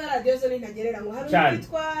imbaraga za radiyo zo nintagereranywa hari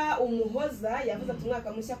witwa Umuhoza yavuze ati umwaka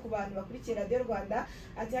mushya ku bantu bakurikiye radiyo Rwanda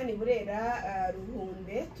ati hano i Burera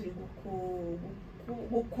Ruhunde turi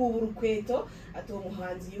gukura urukweto ati uwo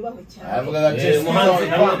muhanzi yubahwe cyane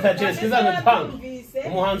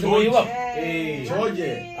umuhanzi yubahwe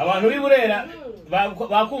abantu b'i Burera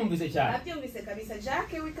bakumvise cyane abyumvise kabisa.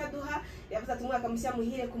 Jacques w'Ikaduha yavuze ati umwaka mushya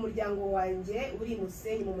muhire ku muryango wanjye uri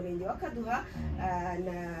Musenyi mu murenge wa Kaduha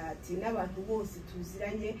n'abantu bose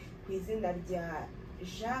tuziranye ku izina rya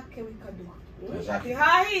Jacques w'Ikaduha ati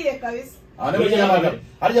hahiye kabisa.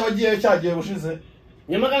 harya bagiye cyagiye bushize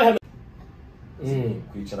Nyamagabe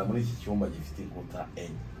kwicara muri iki cyumba gifite inkuta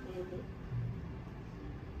enye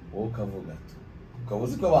wowe ukavuga ukaba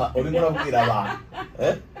uzi ko urimo urabwira abantu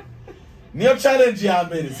niyo challenge ya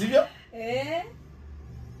mbere sibyo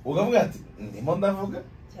ukavuga ati ndimo ndavuga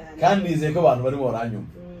kandi nizeye ko abantu barimo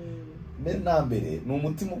baranyumva mbere na mbere ni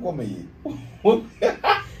umutima ukomeye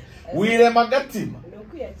wirema agatima no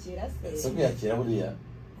kwiyakira se kwiyakira buriya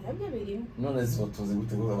nabyo birimo none ziba tuzi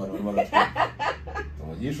gutegura abantu barimo baratwumva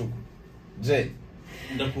tumugisha uko je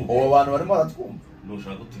ndakumva abo bantu barimo baratwumva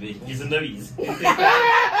ntushaka kutubeshya ndabizi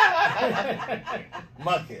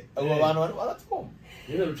make abo bantu barimo baratwumva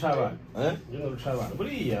Yino rucabana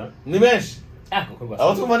buriya ni benshi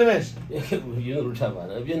abo twumva ni benshi yino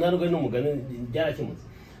rucabana ibyo ntabwo ari n'umugani byarakemutse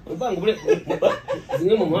uvuga ngo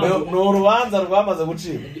zimwe mu mpamvu ni urubanza rwamaze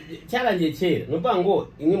gucibwa cyarangiye kera ni ukuvuga ngo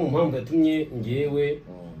imwe mu mpamvu yatumye ngewe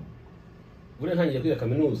buriya ntangiye kwiga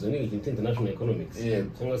kaminuza niga international economics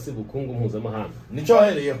cyangwa se ubukungu mpuzamahanga nicyo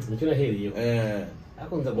wahereyeho nicyo nahereyeho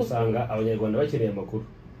ariko nza gusanga abanyarwanda bakeneye amakuru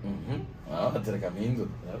batereka mpindu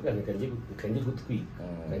kanjye gutwika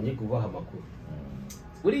kanjye kubaha amakuru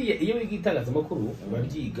buriya iyo wiga itangazamakuru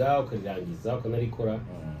uraryiga ukarirangiza ukanarikora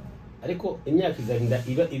ariko imyaka igenda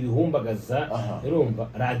iba ibihumbagaza urumva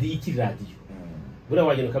radiyo ikiri radiyo buriya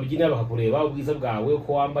wagenda ukabyina bakakureba ubwiza bwawe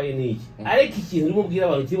uko wambaye n'iki ariko ikintu urimo ubwira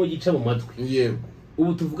abantu kirimo gica mu matwi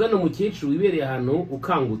ubu tuvugana umukecuru wibereye ahantu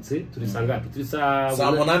ukangutse turisanga hapi turi saa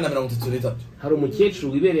 8:33 hari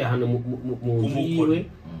umukecuru wibereye ahantu mu nzu yiwe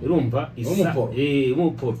urumva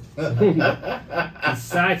umuporo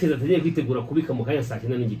isake zatangiye kwitegura kubika mu kanya saa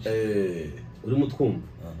 9 n'igice urimo utwumva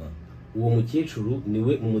uwo mukecuru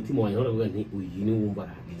niwe mu mutima wanjye uravuga nti uyu ni wumva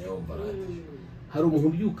radiyo hari umuntu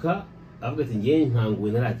ubyuka avuga ati ngiye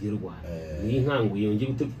nkanguwe na radiyo Rwanda ni nkanguye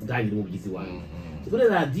ngiye gutangira umugizi wanjye kuri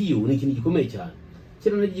radiyo ni ikintu gikomeye cyane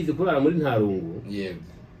kera nagize kurara muri Ntarungu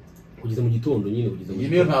kugeza mu gitondo nyine kugeza iyi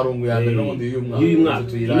niyo Ntarungu ya mbere n'ubundi y'uyu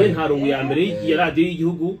mwaka iyi Ntarungu ya mbere ya radiyo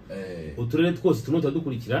y'igihugu uturere twose turimo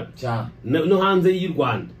turadukurikira no hanze y'u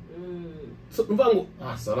Rwanda mvuga ngo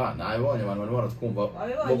sara nabonye abantu barimo baratwumva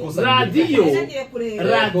radiyo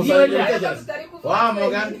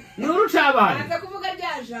n'urucabana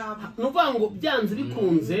nuvuga ngo byanze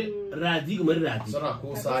bikunze radiyo iguma ari radiyo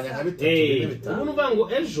kusanya nka bitatu ubu nuvuga ngo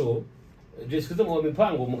ejo jeshize mu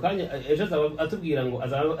mipango mu kanya ejo atubwira ngo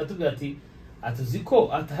atubwira ati atuzi ko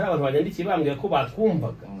hari abantu banyandikiye bambwira ko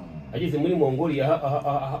batwumvaga ageze muri Mongolia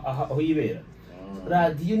aho yibera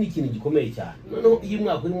radiyo ni ikintu gikomeye cyane noneho iyo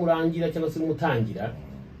umwaka urimo urangira cyangwa se urimo utangira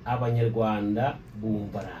abanyarwanda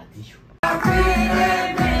bumva radiyo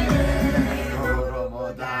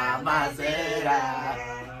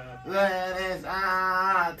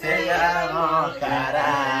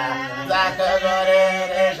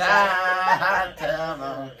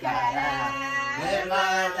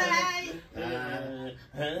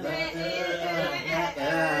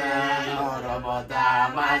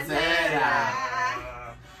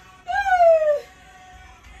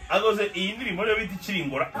agoze iyi ndirimbo rero bita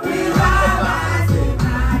ikiringora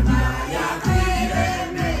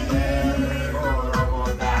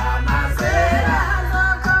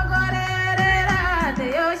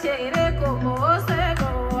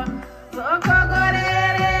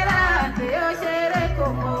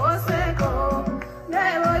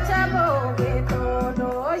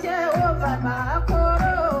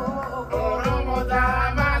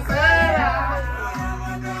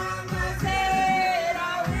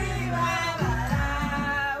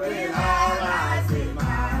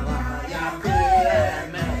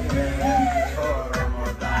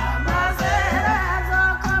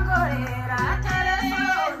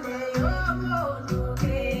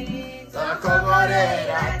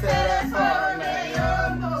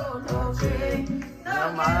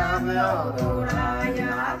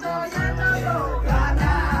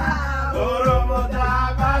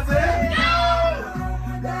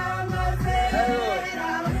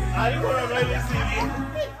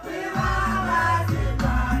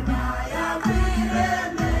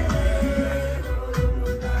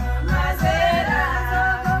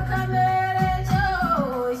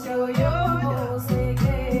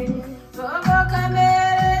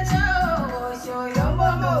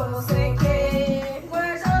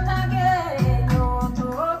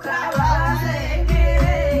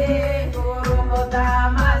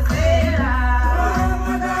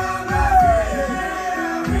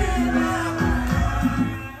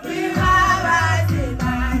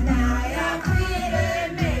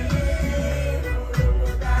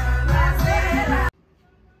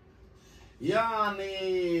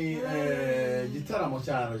gitaramo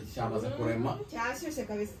cyamaze kurema cyashyushye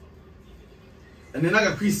kabisa ni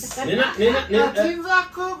n'agakwisi nina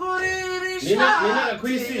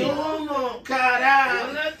agakwisi y'umukara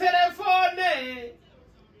na telefone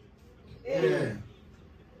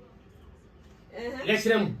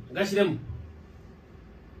gashyiremo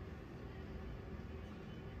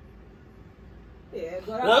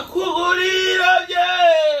nakugurira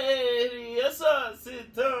byeri ya saa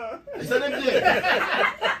sita. Ese ni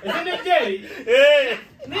byeri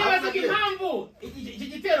nibaza ko impamvu iki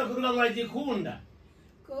gitero kugira ngo agikunda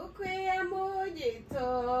kuko iya mu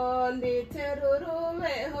gitondo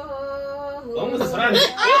iterurubeho wamuze Solange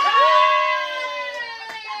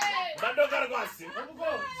bandoga rwasi ubwo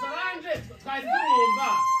Solange twari tumwumva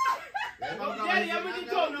byari ya mu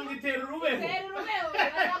gitondo ngo iterurubeho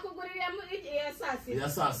bakugurira ya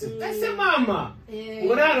saa sita ese mama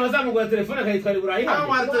ngo nahano bazamugura telefone akayitwara i Burayi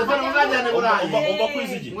hano telefone muzajyane i Burayi umva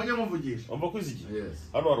kwizigi mwenye muvugisha umva kwizigi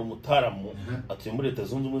hano hari umutaramu atuye muri Leta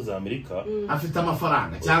Zunze Ubumwe za Amerika afite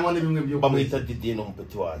amafaranga cyangwa n'ibimwe byo bamwita Didier no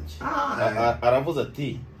mupeti wanjye aravuze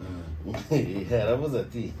ati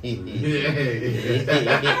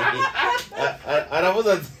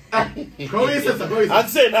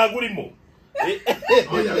Anse ntabwo urimo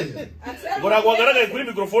ngo ntabwo wagaragaye kuri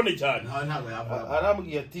mikrofone cyane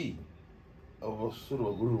arambwiye ati abasore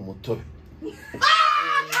bagurira umutobe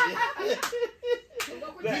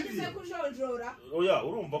oya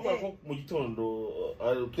urumva ko mu gitondo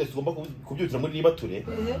twese tugomba kubyutira muri nibature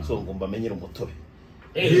so ngomba amenyera umutobe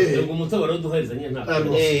ubwo umutobe rero duhereza nyine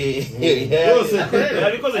ntabwo rwose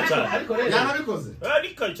yarabikoze cyane yarabikoze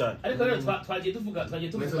cyane ariko rero twagiye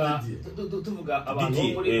tuvuga abantu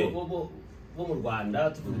bo mu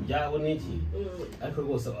Rwanda tuvuga ibyabo n'iki ariko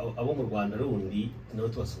rwose abo mu Rwanda rundi nabo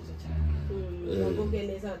tubasuhuza cyane bagubwe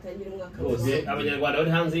neza batangira umwaka rwose abanyarwanda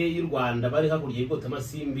bari hanze y'u Rwanda bari hakurya y'igota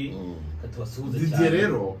amasimbi katubasuhuza cyane Didier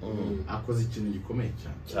rero akoze ikintu gikomeye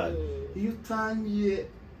cyane iyo utangiye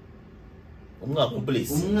umwaka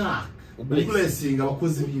ublessing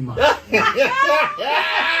abakozi b'Imana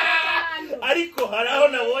ariko hari aho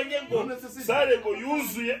nabonye ngo sare ngo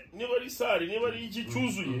yuzuye niba ari sare niba ari iki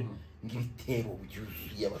cyuzuye ngibitero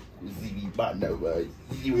byuzuye abakozi b'Imana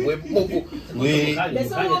bayiwemo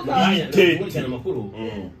cyane amakuru ngo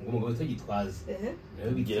umugabo utagitwaza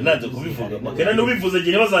bigera nanze kubivuga makena n'ubivuze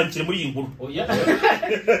gihe bazankire muri iyi nkuru oya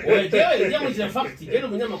oya yamukira fact gero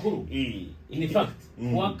umunyamakuru in fact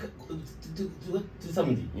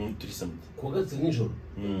turi samedi kuwa gatatu nijoro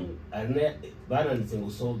arne baranditse ngo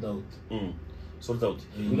sold out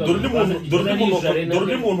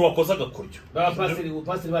dore n'umuntu wakoze agakoryo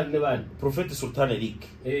pasiteri bane Prophet Sultan Eric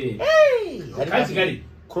Kigali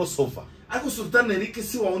crossover ariko Sultan Eric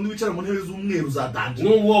si wa wundi wicara mu ntebe z'umweru za danje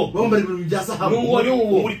n'uwo bambara ibintu bya sahabu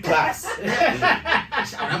n'uwo muri class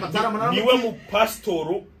niwe mu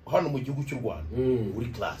pastor hano mu gihugu cy'u Rwanda muri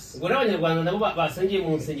class ngo n'abanyarwanda nabo basangiye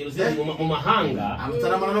mu nsengero mu mahanga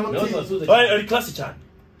ari class cyane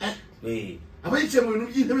abayicaye mu bintu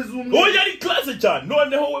by'intebe z'umweru oya ari class cyane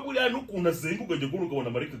noneho we buriya n'ukuntu asenga ukajya kubona ukabona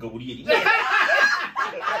Marika Gaburiyeri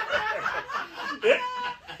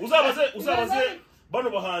uzabaze bano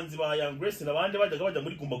bahanzi ba Young Grace nabandi bajyaga bajya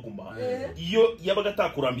muri gumbagumba iyo yabaga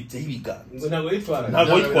atakurambitseho ibiganza ngo ntabwo yitwaraga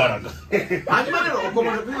hanyuma rero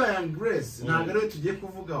ukomeje kuri Young Grace ntabwo rero tugiye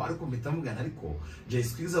kuvuga ariko mpita mugana ariko Jay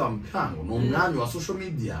Squeeze wa Mipango ni umwami wa social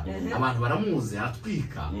media abantu baramuzi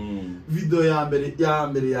atwika video ya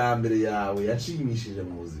mbere yawe yashimishije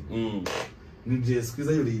mu buzima ni Jay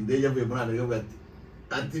Squeeze yurinde yavuye muri Amerika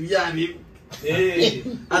ati byari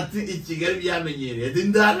ati ikigali byamenyereye ati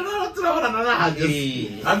ndana turabona nahageze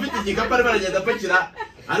afite igikapu ari baragenda apakira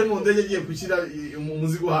ari mu ndege agiye gushyira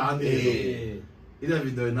umuzigo hanze iriya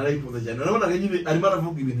video narayikunze cyane urabonaga nyine arimo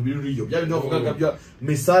aravuga ibintu biri ruriyo bya bintu bavugaga bya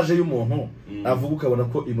message y'umuntu avuga ukabona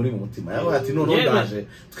ko imuri mu mutima yabaye ati none ndaje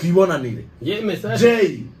twibonanire ye message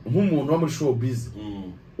Jay nk'umuntu wa muri showbiz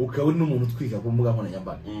ukaba uri n'umuntu utwika ku mbuga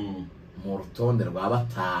nkoranyambaga mu rutonde rwa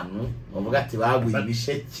 5 bavuga ati baguye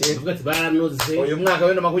ibisheke bavuga ati baranoze uyu mwaka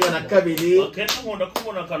wa 2022 akenda nkunda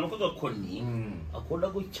kubona akantu k'agakoni akunda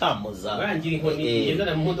gucyamuza bangira inkoni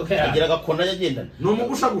igendana mu modoka yawe agira agakona yagendana no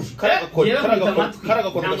mugushagushi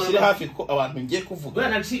karagakona gashyire hafi ko abantu ngiye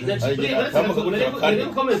kuvuga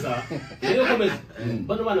rero komeza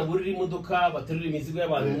bano bana burira imodoka baterura imizigo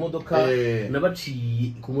y'abantu mu modoka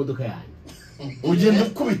nabaciye ku modoka yanjye ugenda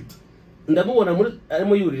ukubita ndamubona muri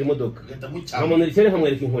arimo yurira imodoka nkamuntu rikere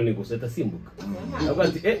nkamwereka inkoni gusa atasimbuka avuga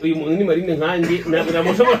ati uyu muntu ni Marine nkanjye ntabwo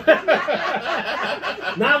namushobora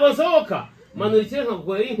ntabwo nsohoka manura ikere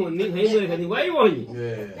nkagukorera inkoni nkayimwereka nti wayibonye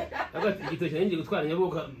avuga ati igitoki ngiye gutwara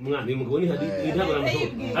nyabuka mwana uyu mugabo ni ntabwo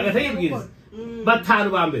namushobora agatayibwiriza 5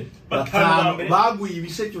 ba mbere baguye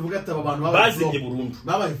ibisheke uvuga ati aba bantu bazinye burundu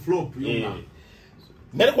babaye flop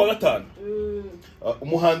mbere kwa gatanu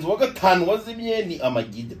umuhanzi wa gatanu wazimye ni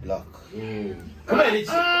Amagi the Black kubera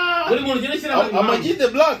iki buri muntu ugenda ashyiraho Amagi the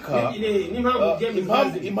Black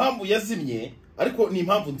impamvu yazimye ariko ni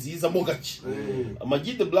impamvu nziza mo gake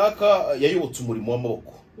Amagi the Black yayobotse umurimo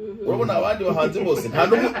w'amaboko urabona abandi bahanzi bose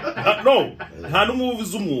nta n'umwe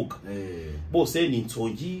uvuze umwuga bose ni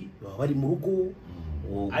insongi bari mu rugo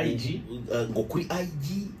IG ngo kuri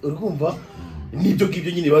IG urumva nibyo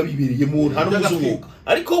ngibyo nyine babibereye mu nta n'umuzi umwuga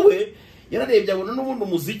ariko we yararebye abona n'ubundi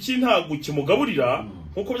umuziki ntabwo kimugaburira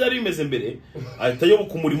nkuko byari bimeze mbere ahita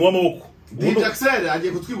yoboka umurimo w'amaboko DJ Axel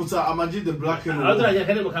agiye kutwibutsa Amagi the Black no adranya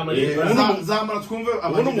kane mukamari zamara twumve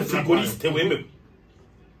Amagi the Frigoriste wemewe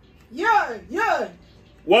yo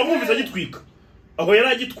wamwumvise agitwika aho yari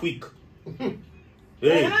agitwika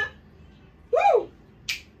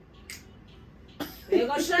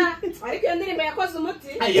Egosha ariko iyo ndirimbo yakoze umuti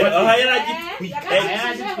aha yari agitwika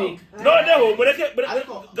noneho mureke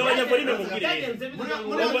gabanya volume mubwire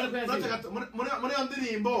muri iyo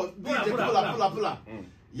ndirimbo DJ pula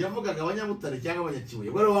yavugaga abanyabutare cyangwa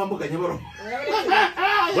abanyakibuye bari wambuganye baro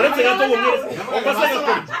uretse gato mubwire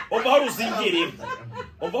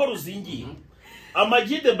umva hari uzingiye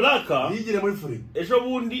Amagi the Black yigire muri furi ejo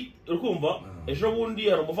bundi urumva ejo bundi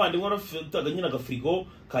hari umuvandimwe warafitaga nyina agafrigo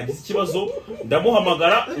kagize ikibazo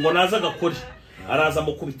ndamuhamagara ngo naza agakore araza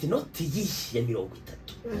mukubita inoti ya 30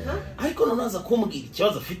 ariko none aza kumbwira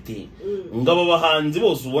ikibazo afite ngo aba bahanzi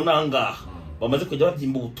bose ubona ahangaha bamaze kujya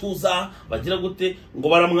babyimba ubutuza bagira gute ngo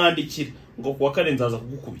baramwandikira ngo kuwa kane nzaza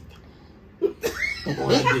kugukubita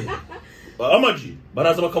Amagi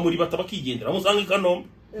baraza bakamuribata bakigendera musanga Kanombe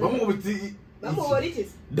bamukubiti bamubora iki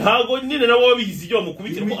ntago nyine nabo babizi ibyo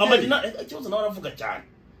bamukubitira ko Amagi ikibazo nawe aravuga cyane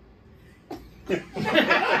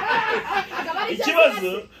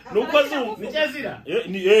ikibazo nuko nicyazira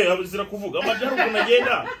azira kuvuga Amagi hari ukuntu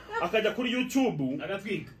agenda akajya kuri YouTube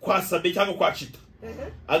agatwika kwa Sabe cyangwa kwa Chita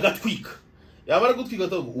agatwika yabara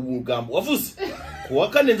gutwika ubugambo wavuze kuwa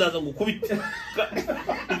kane nzaza ngukubita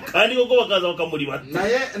kandi koko bakaza bakamuribata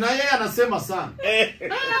naye anasema sana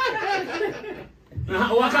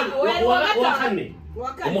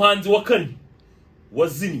umuhanzi wa kane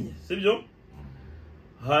wazimye sibyo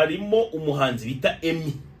harimo umuhanzi bita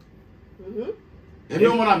Emmy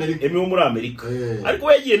wo muri Amerika ariko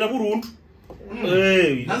we yagiye na burundu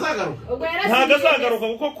ntazagaruka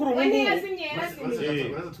kuko kuri ubu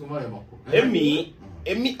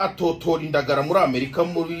Emmy atotora indagara muri Amerika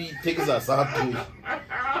muri Texas ahatuye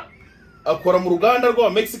akora mu ruganda rwa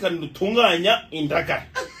Mexican rutunganya indagara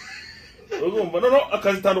urumva none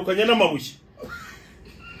akazitandukanya n'amabuye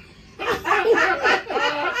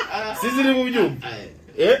siziri mu byumba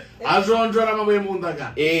ajonjora amabuye mu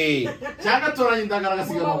ndagara cyangwa atoranya indagara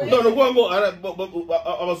agasiga amabuye none kuvuga ngo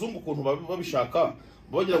abazungu ukuntu babishaka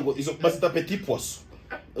bagira ngo izo bazita petit poisson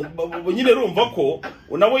nyine rumva ko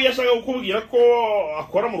nawe yashaka kukubwira ko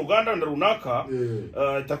akora mu ruganda runaka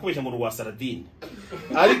itakubeshya mu rwa saradine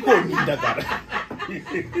ariko ni indagara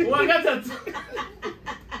uwa gatatu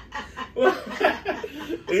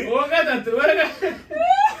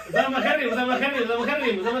zamakarimo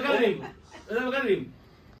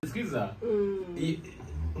Skiza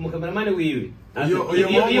umukameramani wiwe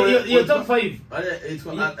iyo top 5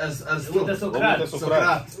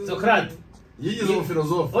 Socrates yigize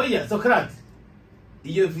umufilozofe oya Socrates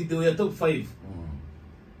iyo video ya top 5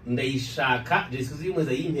 ndayishaka Jesus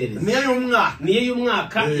y'umweza y'impereza niyo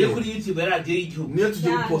y'umwaka yo kuri YouTube ya radio y'igihugu niyo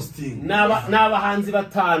tugiye posting n'abahanzi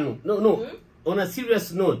batanu no on a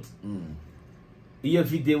serious note iyo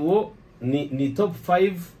video ni top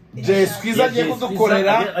 5 Jay Squeezer agiye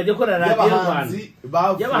kudukorera ajya gukora radiyo Rwanda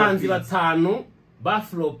y'abahanzi batanu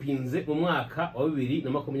baflopinze mu mwaka wa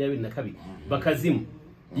 2022 bakazima.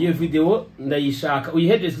 Iyo video ndayishaka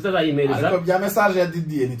uyihejeje kuzayimereza ariko bya message ya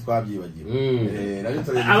Didier ntitwabyibagiwe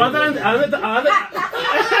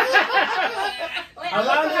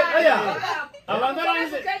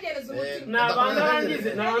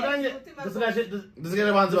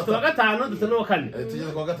dusigaje banze batatu gatanu dutano kane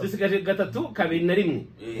dusigaje gatatu kabiri na rimwe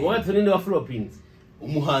uwa gatatu ninde wa flopinze.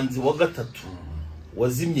 Umuhanzi wa gatatu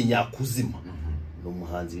wazimye nyakuzima ni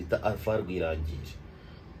umuhanzi bita Alpha Rwirangire.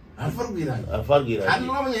 Alpha Rwirangire hano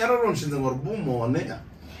mwamenye yararonshinze ngo album one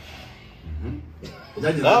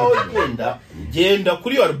aho genda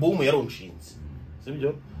kuri iyo album yaronshinze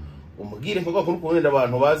sibyo umubwire ko gakuru kubenda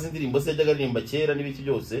abantu bazi indirimbo se yajyaga aririmba kera n'ibiki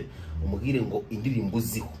byose umubwire ngo indirimbo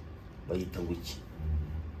ziho bayita ngo iki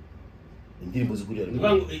indirimbo zikuri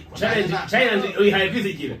album challenge uyihaye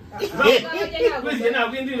kwizigira kwizigira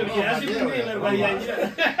ntabwo indirimbo byaje indirimbo rwayangira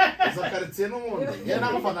zakaretse n'umuntu yena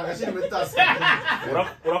amafana agashira metasi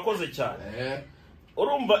urakoze cyane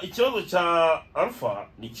urumva ikibazo cya Alpha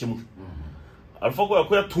ni kimwe Alpha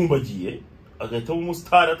ko yatumbagiye agahita mu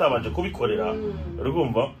star atabanje kubikorera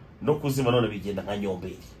urumva no kuzima none bigenda nka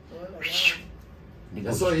nyomberi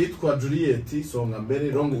so yitwa Juliet songa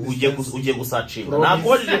mbere long ugiye gusacinga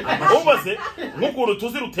nakoje umbaze nk'ukuntu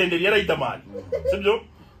tuzi rutenderi ya Riderman sibyo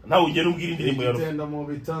nawe ugenda umbwira indirimbo ya Rutenda mu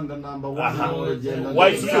bitanda number 1 ugenda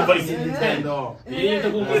wayisubiza Nintendo yiyita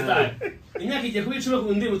ku star inyaka igiye kubicuma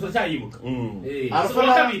ku ndirimbo tutacyayibuka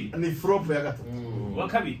Alpha ni flop ya gatatu wa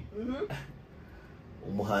kabiri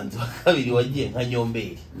umuhanzi wa kabiri wagiye nka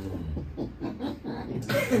nyomberi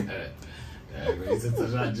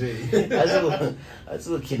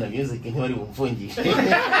azo kina music ntibari bumfungishe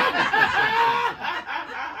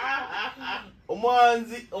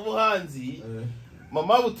umuhanzi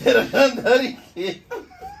mama butera ndari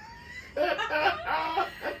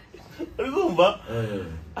urumva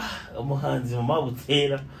umuhanzi mama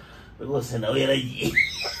butera rwose nawe yaragiye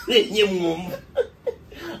renye mwumva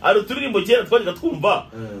ari uturirimbo kera twajyaga twumva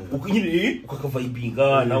uko nyine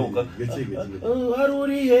ukakavayibinga nawe hari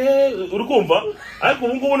urihe urikumva ariko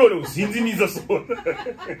ubu ngubu none usinzi niza sona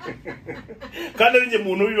kandi ari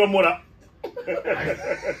muntu bibamora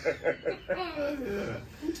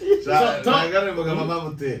Chagare mboga mama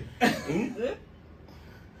butera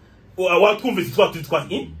watwumvise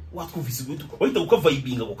watwumvise wahita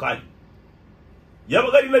ukavayibinga ku kanya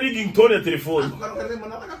yabaga ari na ringtone ya telefone akarimo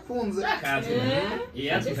nagakunze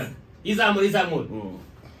izamura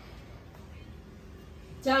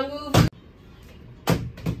cyangwa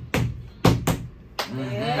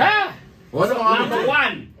number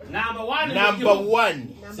one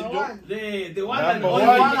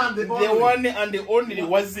the one and the only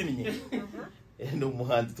wazimye ni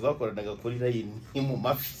umuhanzi twakoranaga kuri line mu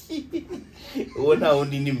mafi uwo nta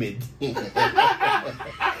wundi ni Medi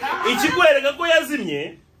ikikwereka ko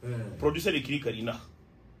yazimye producer Ikirika Rina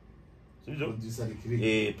sibyo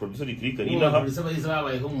producer Ikirika Rina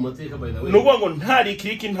nuko ngo ntari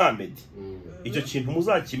Ikirika nta Medi icyo kintu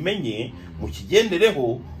muzakimenye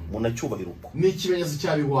mukigendereho munacyubahira uko ni ikimenyetso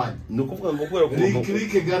cyabihwanye ni ukuvuga ngo kubera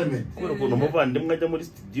Ikirika Garment kubera ukuntu muvandimwe ajya muri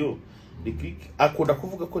studio akunda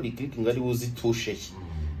kuvuga ko Ikirika ngari uzi tushe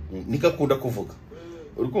niko akunda kuvuga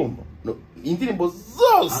urumva indirimbo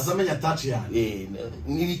zose azamenya touch yani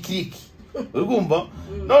ni Ikirika urumva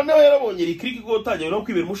noneho yarabonye Ikirika ko utangiye no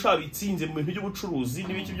kwibera umushabi itsinze mu bintu by'ubucuruzi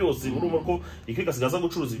n'ibiki byose urumva ko Ikirika asigaza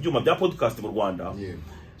gucuruza ibyuma bya podcast mu Rwanda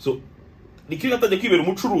so Ikirika atajya kwibera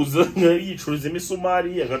umucuruzi yicuruza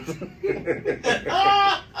imisumari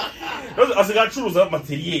asigaye acuruza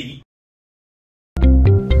materiyeri